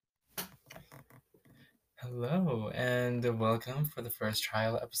Hello, and welcome for the first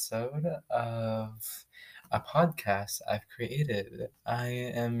trial episode of a podcast I've created. I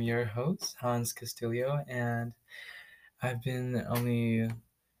am your host, Hans Castillo, and I've been only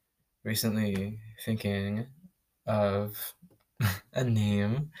recently thinking of a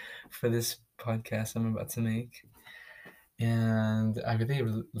name for this podcast I'm about to make. And I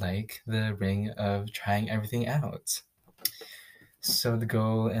really like the ring of trying everything out. So, the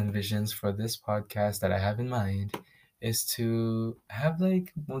goal and visions for this podcast that I have in mind is to have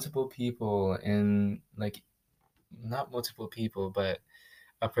like multiple people in like not multiple people, but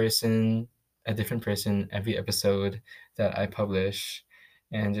a person, a different person every episode that I publish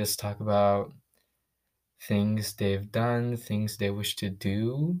and just talk about things they've done, things they wish to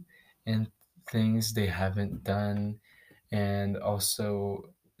do, and things they haven't done, and also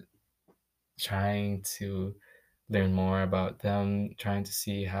trying to learn more about them, trying to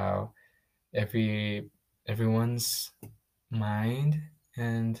see how every everyone's mind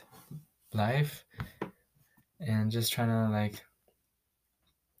and life, and just trying to like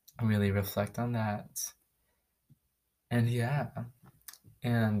really reflect on that. And yeah,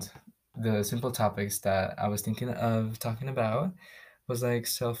 and the simple topics that I was thinking of talking about was like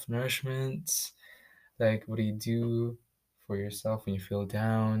self-nourishment, like what do you do for yourself when you feel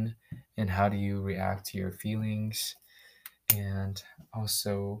down, and how do you react to your feelings, and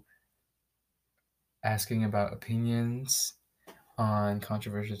also asking about opinions on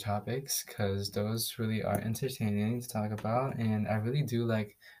controversial topics because those really are entertaining to talk about, and I really do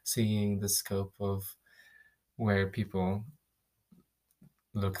like seeing the scope of where people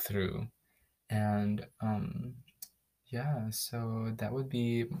look through. And yeah, so that would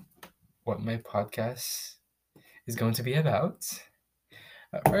be what my podcast is going to be about.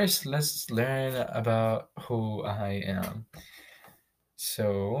 First, let's learn about who I am.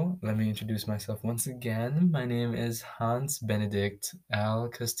 So, let me introduce myself once again. My name is Hans Benedict Al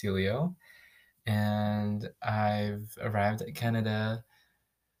Castillo, and I've arrived at Canada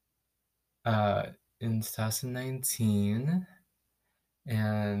uh, in 2019,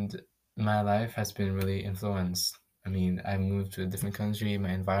 and my life has been really influenced. I mean, I moved to a different country,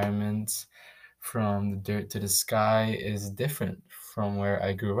 my environment from the dirt to the sky is different from where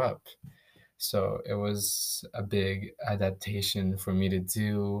I grew up. So it was a big adaptation for me to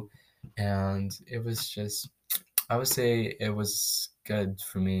do, and it was just, I would say it was good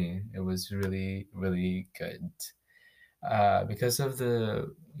for me. It was really, really good. Because of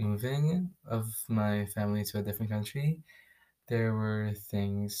the moving of my family to a different country, there were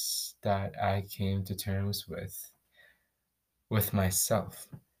things that I came to terms with myself.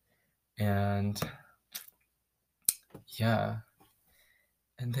 And yeah,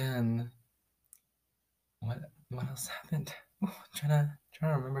 and then what else happened? Oh, trying to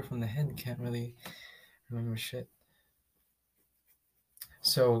remember from the head, can't really remember shit.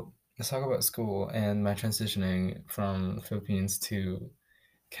 So let's talk about school and my transitioning from Philippines to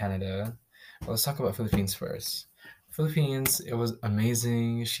Canada. Well, let's talk about Philippines first. Philippines, it was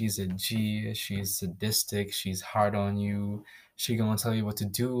amazing. She's a G. She's sadistic. She's hard on you. She gonna tell you what to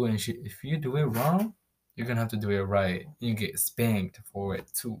do, and if you do it wrong, you're gonna have to do it right. You get spanked for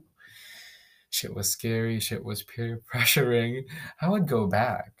it too. Shit was scary. Shit was peer pressuring. I would go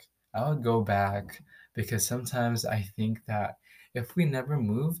back. I would go back because sometimes I think that if we never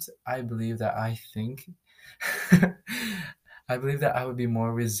moved, I believe that I believe that I would be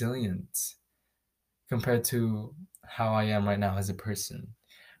more resilient compared to how I am right now as a person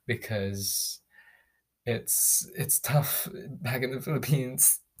because it's tough back in the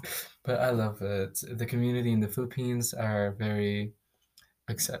Philippines, but I love it. The community in the Philippines are very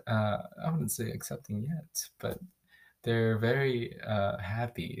I wouldn't say accepting yet, but they're very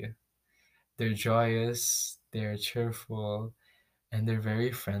happy. They're joyous, they're cheerful, and they're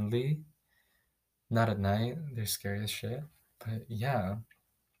very friendly. Not at night, they're scary as shit. But yeah.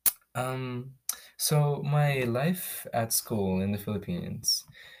 Um so my life at school in the Philippines,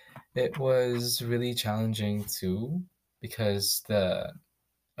 it was really challenging too because the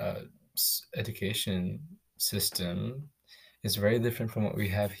uh, education system is very different from what we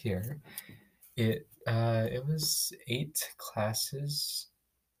have here. It was 8 classes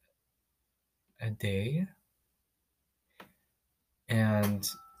a day, and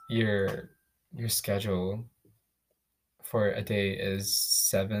your your schedule for a day is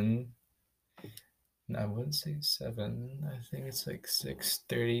seven. I wouldn't say seven. I think it's like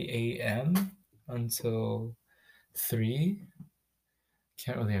 6:30 a.m. until 3.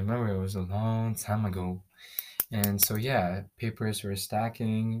 Can't really remember. It was a long time ago. And so yeah, papers were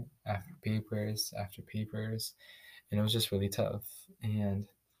stacking after papers, and it was just really tough. And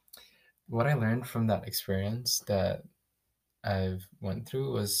what I learned from that experience that I've went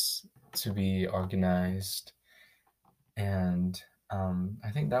through was to be organized, and I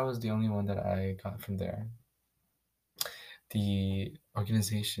think that was the only one that I got from there. The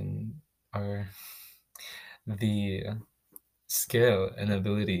organization, or the skill and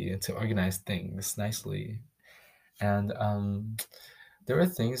ability to organize things nicely. And there are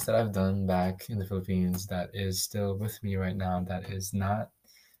things that I've done back in the Philippines that is still with me right now that is not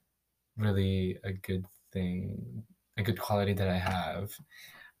really a good thing, a good quality that I have.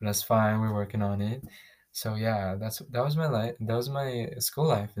 But that's fine. We're working on it. So yeah, that was my life. That was my school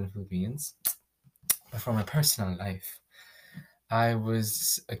life in the Philippines. But for my personal life, I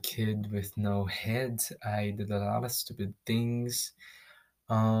was a kid with no head. I did a lot of stupid things.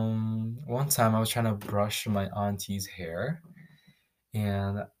 One time I was trying to brush my auntie's hair,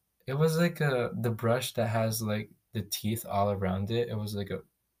 and it was like the brush that has like the teeth all around it. It was like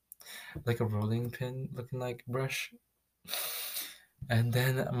a rolling pin looking like brush. And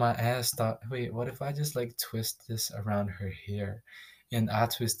then my ass thought, wait, what if I just like twist this around her hair? And I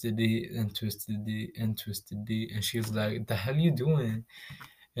twisted it and twisted it and twisted it, and she was like, "The hell you doing?"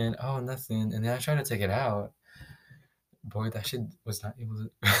 And oh, nothing. And then I tried to take it out. Boy, that shit was not able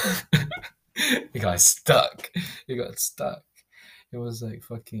to. It got stuck. It got stuck. It was like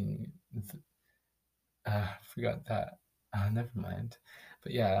fucking. Forgot that. Never mind.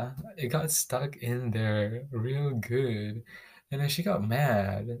 But yeah, it got stuck in there real good. And then she got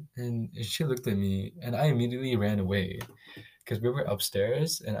mad and she looked at me and I immediately ran away because we were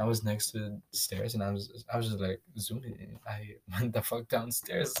upstairs and I was next to the stairs and I was just like zooming in. I went the fuck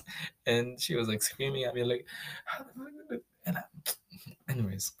downstairs and she was like screaming at me like, "How the fuck?" And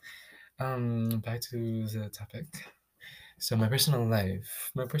anyways, back to the topic. So my personal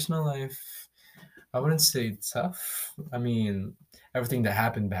life, I wouldn't say tough. I mean, everything that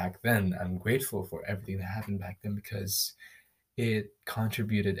happened back then, I'm grateful for everything that happened back then because it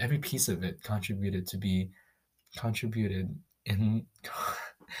contributed, every piece of it contributed in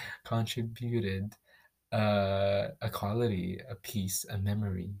contributed a quality, a piece, a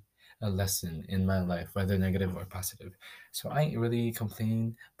memory, a lesson in my life, whether negative or positive. So I ain't really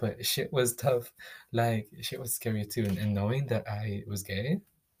complain, but shit was tough. Like shit was scary too, and knowing that I was gay,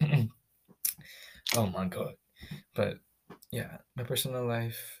 oh my god. But yeah, my personal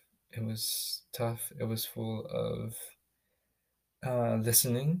life, it was tough. It was full of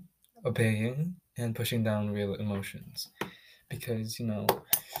listening, obeying, and pushing down real emotions. Because,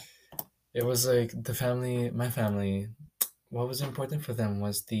 it was like my family, what was important for them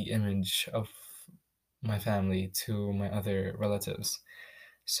was the image of my family to my other relatives.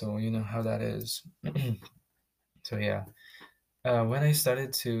 So, you know how that is. So, yeah. When I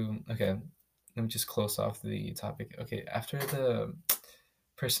started to, okay, let me just close off the topic. Okay, after the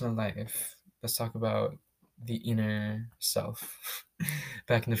personal life, let's talk about the inner self.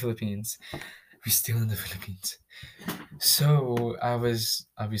 Back in the Philippines, we're still in the Philippines. So I was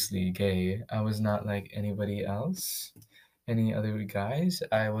obviously gay. I was not like anybody else, any other guys.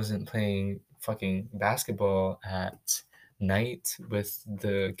 I wasn't playing fucking basketball at night with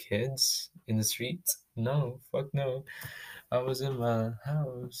the kids in the street. No, fuck no. I was in my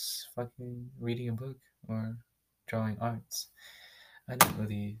house fucking reading a book or drawing arts. I didn't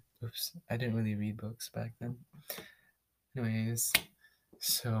really read books back then. Anyways,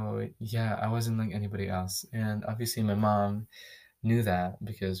 so yeah, I wasn't like anybody else. And obviously my mom knew that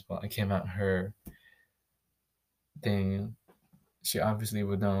because, well, I came out her thing. She obviously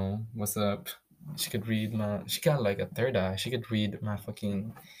would know what's up. She got like a third eye. She could read my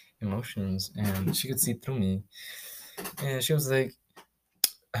fucking emotions and she could see through me. And she was like,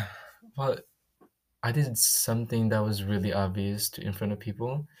 well, I did something that was really obvious in front of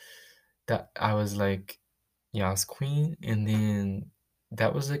people that I was like Yas Queen, and then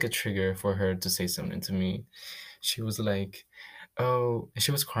that was like a trigger for her to say something to me. She was like, "Oh," and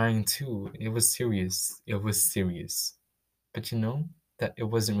she was crying too. It was serious. It was serious, but that it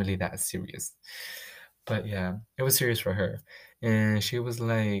wasn't really that serious. But yeah, it was serious for her, and she was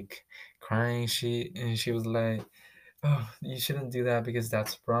like crying. She was like, "Oh, you shouldn't do that because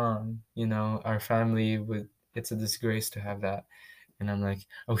that's wrong. Our family would. It's a disgrace to have that." And I'm like,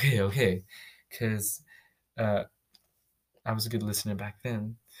 "Okay, okay," because uh, I was a good listener back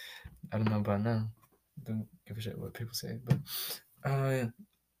then. I don't know about now. Don't give a shit what people say. But uh,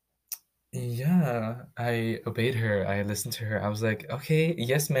 yeah, I obeyed her. I listened to her. I was like, okay,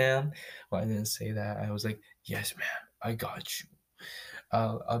 yes, ma'am. Well, I didn't say that. I was like, yes, ma'am. I got you.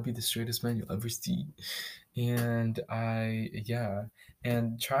 I'll be the straightest man you'll ever see. And yeah,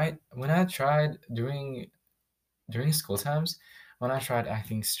 and tried when I tried during school times, when I tried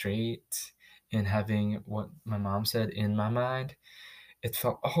acting straight and having what my mom said in my mind, it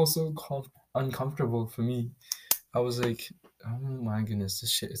felt also uncomfortable for me. I was like, oh my goodness,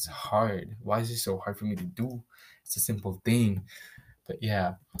 this shit is hard. Why is it so hard for me to do? It's a simple thing. But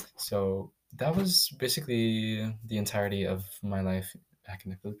yeah, so that was basically the entirety of my life back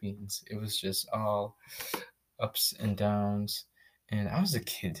in the Philippines. It was just all ups and downs. And I was a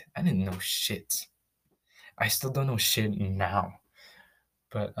kid. I didn't know shit. I still don't know shit now,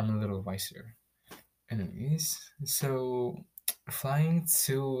 but I'm a little wiser. Anyways, so flying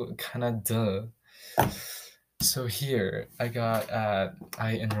to Canada. So here I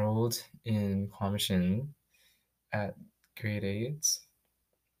enrolled in Kwamishin at grade 8,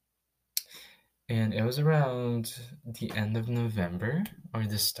 and it was around the end of November or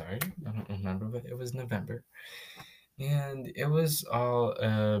the start. I don't remember, but it was November. And it was all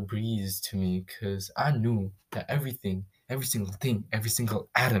a breeze to me because I knew that everything, every single thing, every single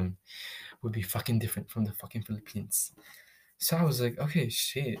atom would be fucking different from the fucking Philippines. So I was like, okay,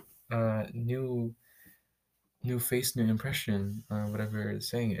 shit, new face, new impression, whatever the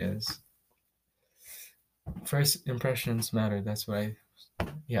saying is. First impressions matter. That's what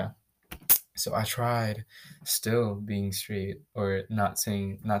yeah. So I tried still being straight or not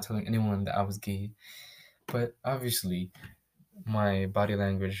telling anyone that I was gay. But obviously, my body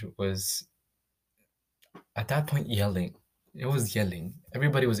language was at that point yelling. It was yelling.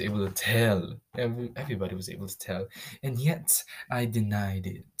 Everybody was able to tell. Everybody was able to tell. And yet, I denied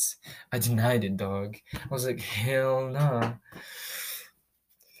it. I denied it, dog. I was like, hell nah.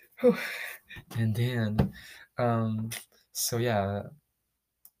 And then, um, so yeah,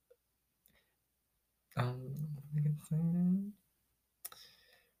 um,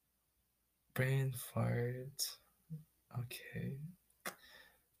 brain fart. Okay.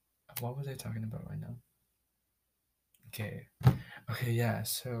 What was I talking about right now? Okay. Okay, yeah.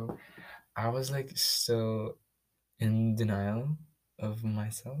 So I was like still in denial of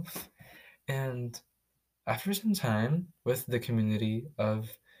myself. And after some time with the community of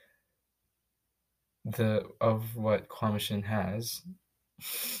what Kwamishin has,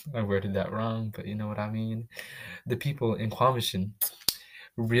 I worded that wrong, but you know what I mean. The people in Kwamishin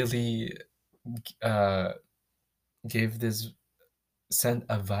really uh, gave this sent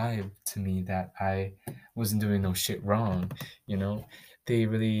a vibe to me that I wasn't doing no shit wrong, you know? They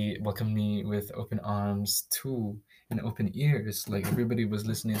really welcomed me with open arms too and open ears. Like everybody was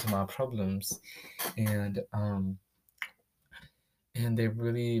listening to my problems and they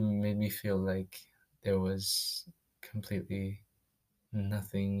really made me feel like there was completely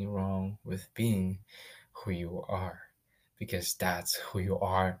nothing wrong with being who you are because that's who you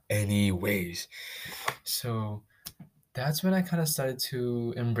are anyways. So that's when I kind of started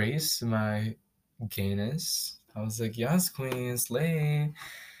to embrace my gayness. I was like, yes, queen, slay.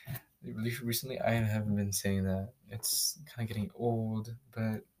 Really, recently, I haven't been saying that. It's kind of getting old,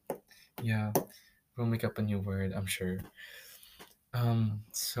 but yeah, we'll make up a new word, I'm sure.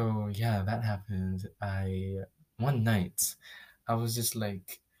 So yeah, that happened. One night, I was just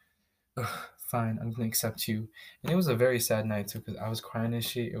like, ugh, fine, I'm gonna accept you. And it was a very sad night too, because I was crying and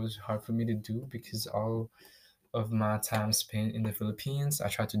shit. It was hard for me to do because all of my time spent in the Philippines. I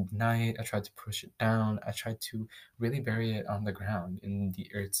tried to deny it. I tried to push it down. I tried to really bury it on the ground in the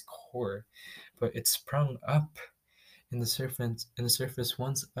earth's core, but it sprung up in the surface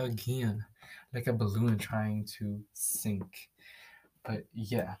once again, like a balloon trying to sink. But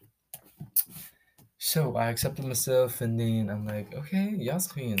yeah, so I accepted myself, and then I'm like, okay, Yas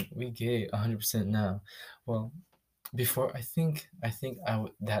Queen, we gay 100% now. Well, before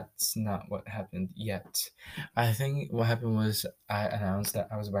that's not what happened yet. I think what happened was I announced that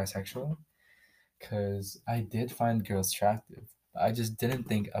I was bisexual because I did find girls attractive. I just didn't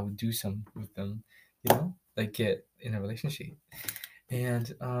think I would do some with them, like get in a relationship.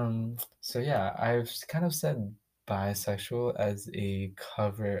 And so yeah, I've kind of said bisexual as a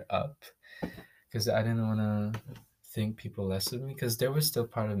cover up because I didn't want to think people less of me because there was still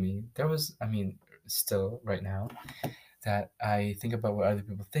part of me. There was, I mean, still right now that I think about what other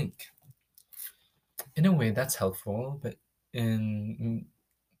people think. In a way, that's helpful, but in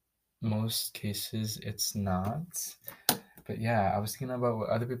most cases, it's not. But yeah, I was thinking about what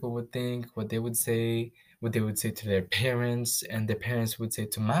other people would think, what they would say to their parents, and their parents would say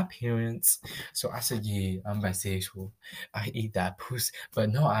to my parents. So I said, yeah, I'm bisexual. I eat that puss. But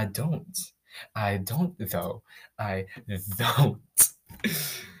no, I don't. I don't, though. I don't.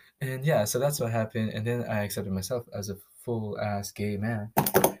 And yeah, so that's what happened. And then I accepted myself as a full ass gay man.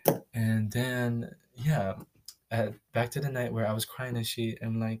 And then, yeah, back to the night where I was crying and shit.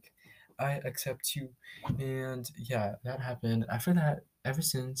 I'm like, I accept you. And yeah, that happened. After that, ever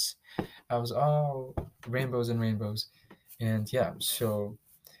since, I was all rainbows and rainbows. And yeah, so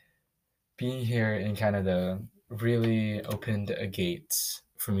being here in Canada really opened a gate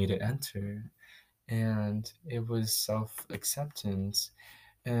for me to enter. And it was self acceptance.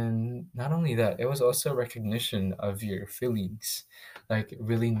 And not only that, it was also recognition of your feelings, like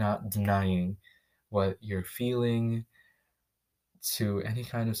really not denying what you're feeling to any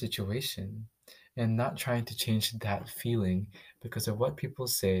kind of situation and not trying to change that feeling because of what people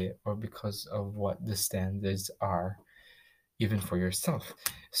say or because of what the standards are, even for yourself.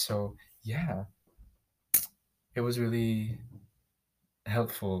 So, yeah, it was really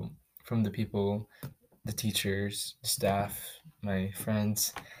helpful from the people, the teachers, the staff, my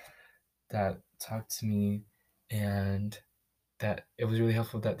friends that talked to me, and that it was really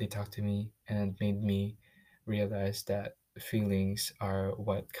helpful that they talked to me and made me realize that feelings are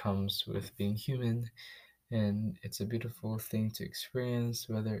what comes with being human, and it's a beautiful thing to experience,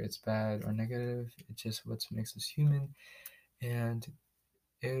 whether it's bad or negative. It's just what makes us human. And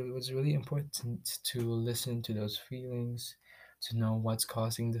it was really important to listen to those feelings, to know what's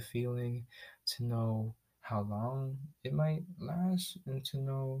causing the feeling, to know how long it might last, and to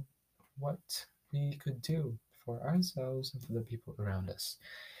know what we could do for ourselves and for the people around us.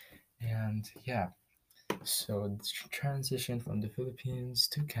 And yeah, so the transition from the Philippines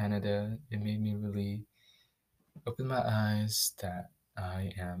to Canada, it made me really open my eyes that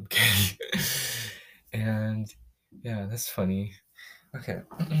I am gay. And yeah, that's funny. Okay.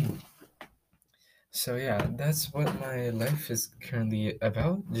 So yeah, that's what my life is currently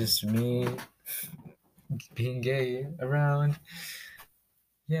about. Just me being gay around.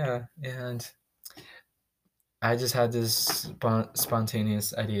 Yeah, and I just had this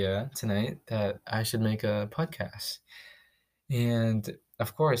spontaneous idea tonight that I should make a podcast. And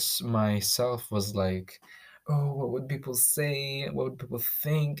of course, myself was like, oh, what would people say? What would people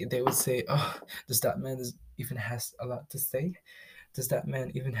think? They would say, oh, does that man even has a lot to say? Does that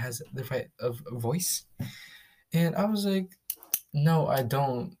man even has the right of voice? And I was like, no, I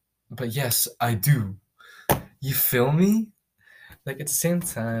don't. But yes, I do. You feel me? Like at the same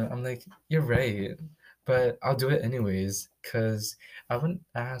time, I'm like, you're right. But I'll do it anyways, because I wouldn't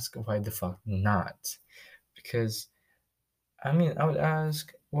ask why the fuck not. Because I mean, I would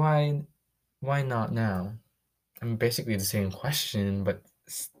ask why not now? I mean, basically the same question, but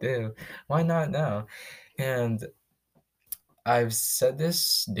still, why not now? And I've said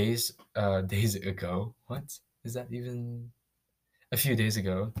this days ago. What is that even? A few days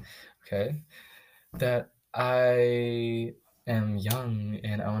ago, okay? That I am young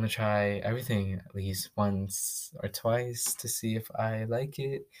and I want to try everything at least once or twice to see if I like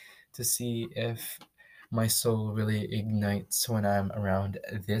it, to see if my soul really ignites when I'm around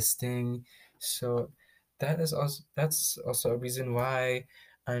this thing. So that's also a reason why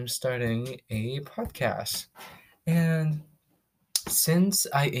I'm starting a podcast. And since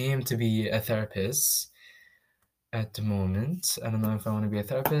I aim to be a therapist at the moment, I don't know if I want to be a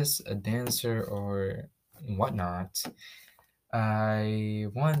therapist, a dancer, or whatnot. I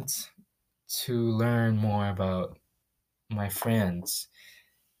want to learn more about my friends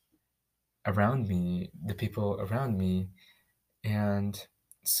around me, the people around me. And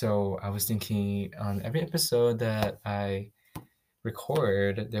so I was thinking on every episode that I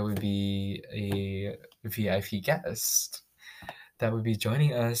record, there would be a VIP guest that would be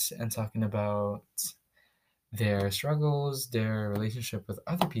joining us and talking about their struggles, their relationship with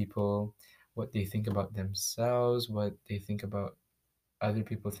other people, what they think about themselves, what they think about other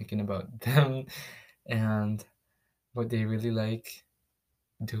people thinking about them, and what they really like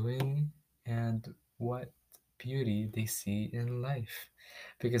doing, and what beauty they see in life.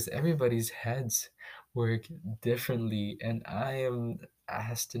 Because everybody's heads work differently, and I am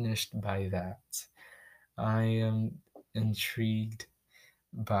astonished by that. I am intrigued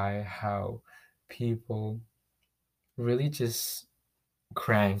by how people really just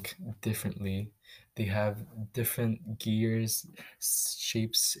crank differently. They have different gears,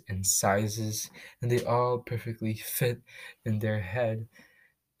 shapes, and sizes, and they all perfectly fit in their head,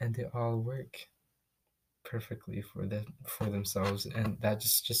 and they all work perfectly for themselves, and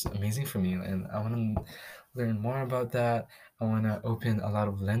that's just amazing for me. And I want to learn more about that. I want to open a lot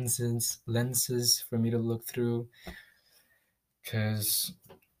of lenses for me to look through, because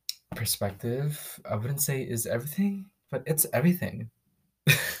perspective, I wouldn't say is everything, but it's everything.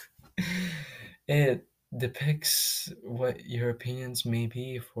 It depicts what your opinions may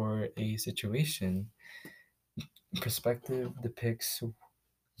be for a situation. Perspective depicts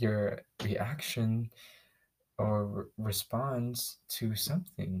your reaction or responds to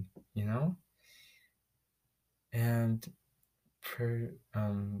something, you know? And per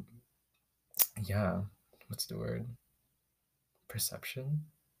yeah, what's the word? Perception?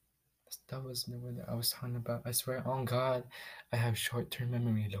 That was the word that I was talking about. I swear on God, I have short-term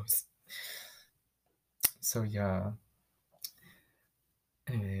memory loss. So yeah.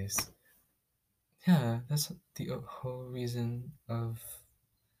 Anyways, yeah, that's the whole reason of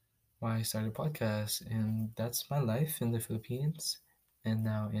why I started a podcast, and that's my life in the Philippines and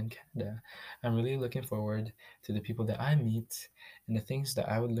now in Canada. I'm really looking forward to the people that I meet and the things that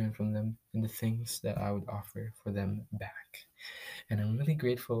I would learn from them and the things that I would offer for them back. And I'm really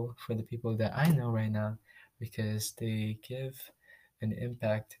grateful for the people that I know right now because they give an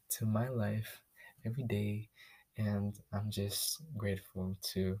impact to my life every day. And I'm just grateful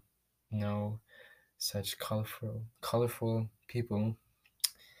to know such colorful people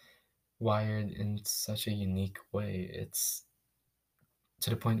wired in such a unique way. It's to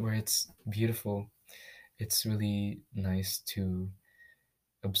the point where it's beautiful. It's really nice to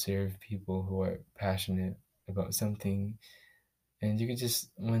observe people who are passionate about something, and you could just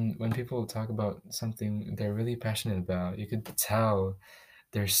when people talk about something they're really passionate about, you could tell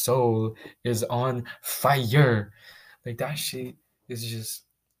their soul is on fire. Like that shit is just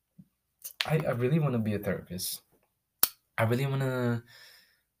I really want to be a therapist. I really want to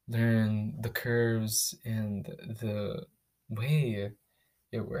learn the curves and the way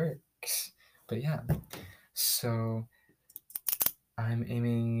it works. But yeah, so I'm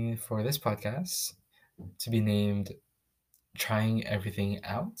aiming for this podcast to be named Trying Everything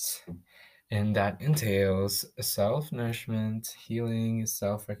Out. And that entails self nourishment, healing,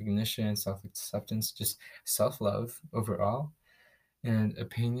 self recognition, self acceptance, just self love overall, and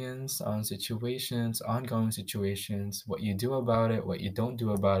opinions on situations, ongoing situations, what you do about it, what you don't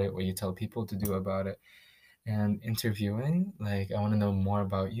do about it, what you tell people to do about it, and interviewing. Like, I want to know more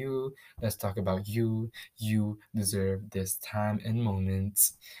about you. Let's talk about you. You deserve this time and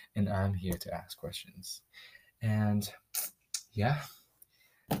moment, and I'm here to ask questions. And yeah,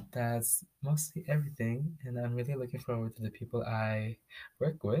 that's mostly everything. And I'm really looking forward to the people I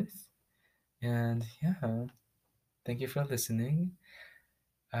work with. And yeah, thank you for listening.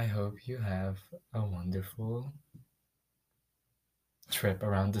 I hope you have a wonderful trip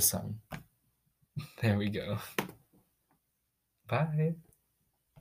around the sun. There we go. Bye.